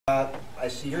I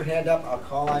see your hand up. I'll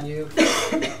call on you.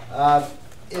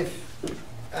 If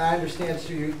I understand,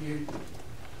 so you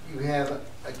have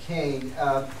a Keene.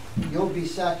 You'll be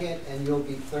second and you'll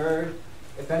be third.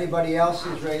 If anybody else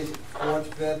is raised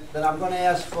fourth, fifth, then I'm going to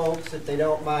ask folks, if they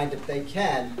don't mind, if they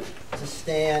can, to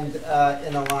stand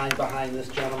in a line behind this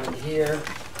gentleman here.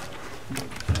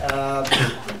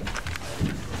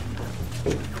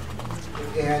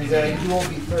 And you won't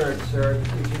be third, sir.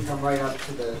 You can come right up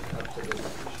to the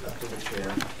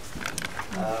chair.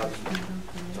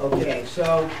 Okay,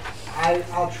 so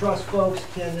I'll trust folks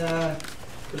can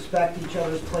respect each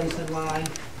other's place in line.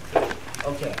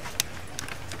 Okay.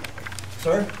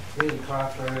 Sir? Randy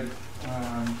Crawford,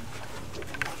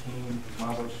 Keene,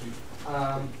 Marble Street.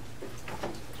 I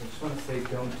just want to say,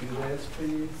 don't do this,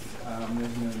 please.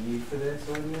 There's no need for this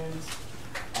ordinance.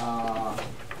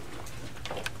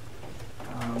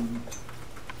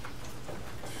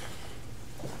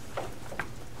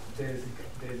 There's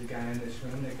a guy in this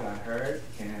room that got hurt,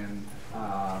 and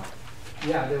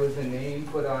yeah, there was a name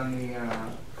put on the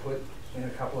put in a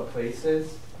couple of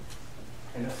places.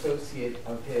 An associate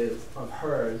of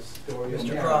hers, Dory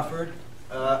Mr. Crawford,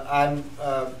 I'm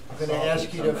going to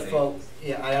ask you to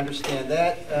yeah, I understand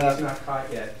that. He's not caught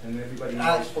yet, and everybody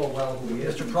knows full well who he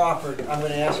is. Mr. Crawford, I'm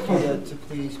going to ask you to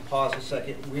please pause a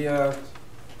second. We are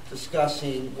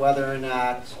discussing whether or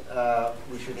not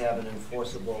we should have an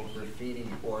enforceable graffiti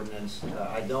ordinance.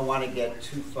 I don't want to get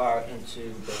too far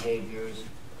into behaviors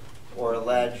or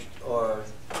alleged or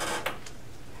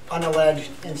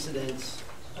unalleged incidents.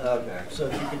 So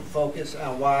if you could focus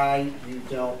on why you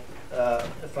don't,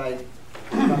 if I'm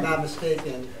not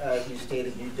mistaken, you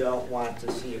stated you don't want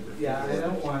to see a graffiti. Yeah, I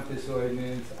don't want this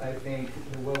ordinance. I think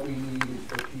what we need is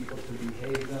for people to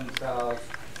behave themselves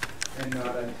and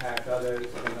not attack others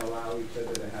and allow each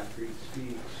other to have free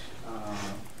speech.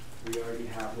 We already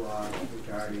have laws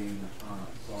regarding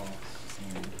assaults,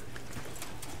 and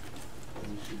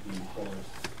they should be enforced.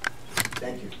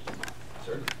 Thank you.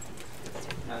 Sir?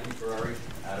 Matthew Ferrari,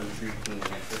 Adam Street, Keene,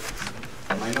 Texas.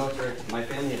 My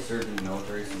family has served in the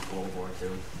military since World War II.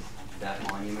 That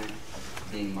monument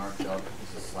being marked up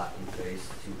is a slap in the face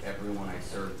to everyone I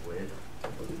served with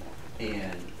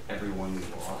and everyone we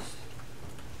lost.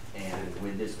 And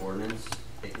with this ordinance,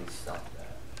 it can stop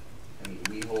that. I mean,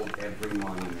 we hold every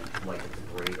monument like it's a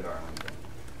grave at Arlington.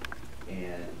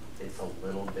 And it's a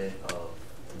little bit of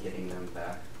getting them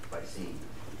back by seeing them.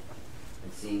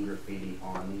 And seeing graffiti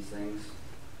on these things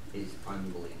is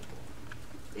unbelievable.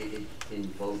 It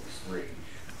invokes rage,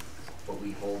 but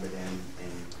we hold it in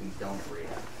and we don't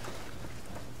react.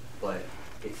 But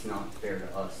it's not fair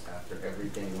to us after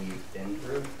everything we've been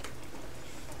through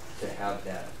to have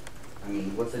that. I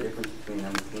mean, what's the difference between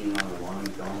them peeing on the lawn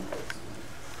and going places?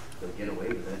 They'll get away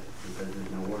with it because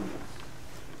there's no ordinance.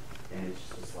 And it's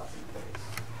just a slap in the face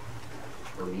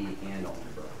for me and all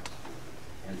my brothers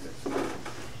and sisters.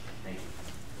 Thank you.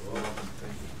 You're welcome.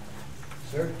 Thank you.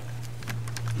 Sir?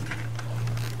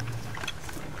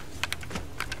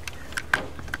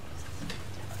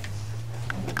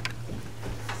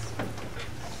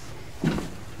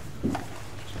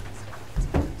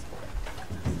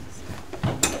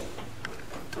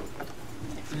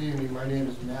 Good evening. My name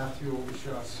is Matthew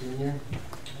Overshaw Sr.,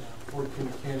 14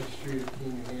 Mechanic Street of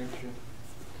Keene, New Hampshire.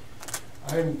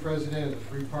 I am president of the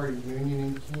Free Party Union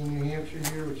in Keene, New Hampshire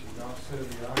here, which is an offset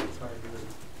of the Occupy Group.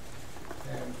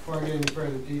 And before I get any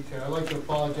further detail, I'd like to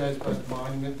apologize about the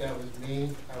monument. That was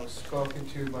me. I was spoken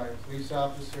to by a police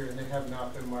officer, and they have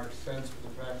not been marked since for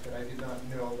the fact that I did not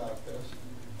know about this.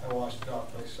 I washed it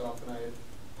off myself, and I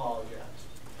apologize.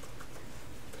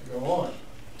 To go on,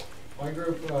 my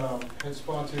group had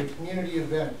sponsored a community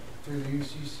event through the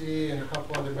UCC and a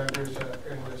couple other members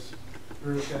in this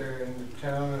group that are in the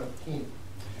town of Keene.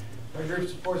 My group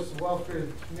supports the welfare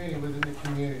of the community within the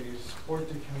community, to support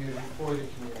the community for the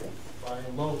community.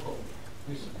 Buying local,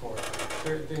 we support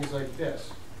certain things like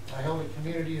this. I held a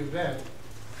community event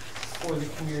for the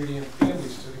community and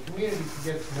families so the community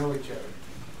could get to know each other.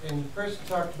 And first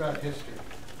talked about history.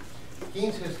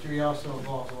 Keene's history also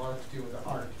involves a lot to do with the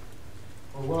art.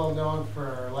 We're well known for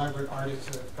our elaborate artists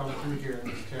that have come through here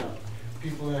in this town.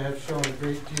 People that have shown a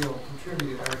great deal and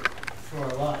contributed art to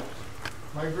our lives.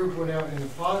 My group went out in the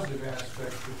positive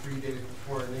aspect for 3 days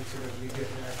before an incident of me getting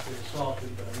actually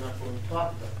assaulted, but I'm not going to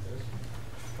talk about this.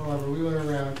 However, we went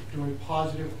around doing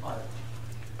positive art,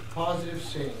 positive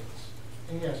sayings.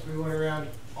 And yes, we went around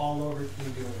all over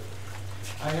Keene doing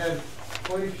it. I had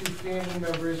quite a few family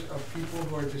members of people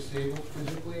who are disabled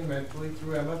physically and mentally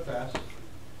through MFS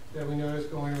that we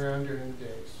noticed going around during the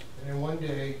days. And then one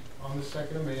day, on the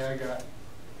 2nd of May, I got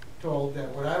told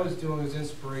that what I was doing was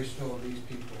inspirational of these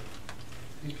people.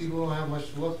 These people don't have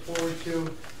much to look forward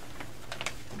to.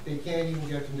 They can't even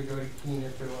get them to go to Keene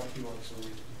if they're lucky once a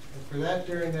week. And for that,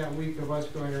 during that week of us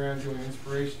going around doing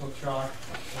inspirational chalk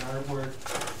and artwork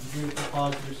and beautiful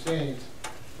positive sayings,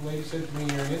 the lady said to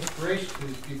me, you're an inspiration to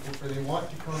these people, for they want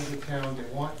to come to town,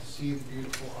 they want to see the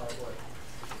beautiful artwork.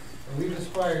 And we've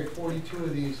inspired 42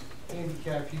 of these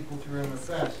handicapped people through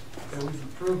MFS that we've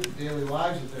improved the daily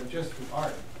lives of them just through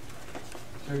art.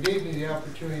 So it gave me the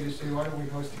opportunity to say, why don't we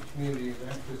host a community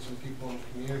event with some people in the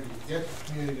community, to get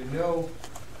the community to know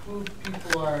who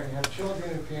people are and have children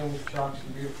and families chalk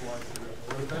some beautiful art together.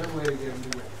 What a better way to get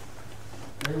them to it.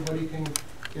 Everybody can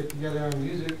get together on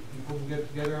music, people can get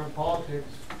together on politics.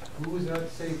 Who is not to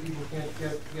say people can't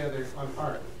get together on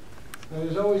art? Now,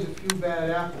 there's always a few bad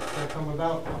apples that come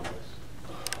about from this.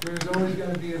 There's always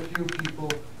going to be a few people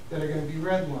that are going to be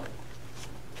redlined.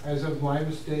 As of my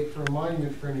mistake for a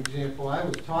monument, for an example, I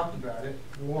was talked about it,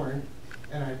 warned,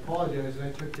 and I apologized, and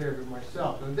I took care of it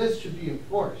myself. Now, this should be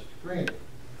enforced, granted.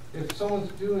 If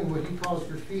someone's doing what he calls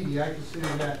graffiti, I consider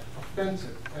that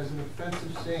offensive, as an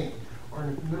offensive saying, or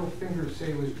a middle finger,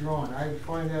 say, was drawn. I would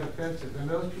find that offensive, and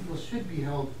those people should be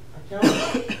held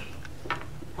accountable.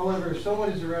 However, if someone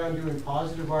is around doing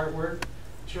positive artwork,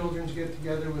 children's get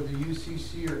together with the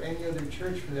UCC or any other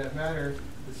church for that matter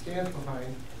that stands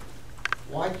behind,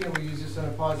 why can't we use this on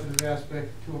a positive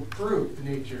aspect to improve the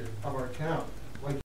nature of our town?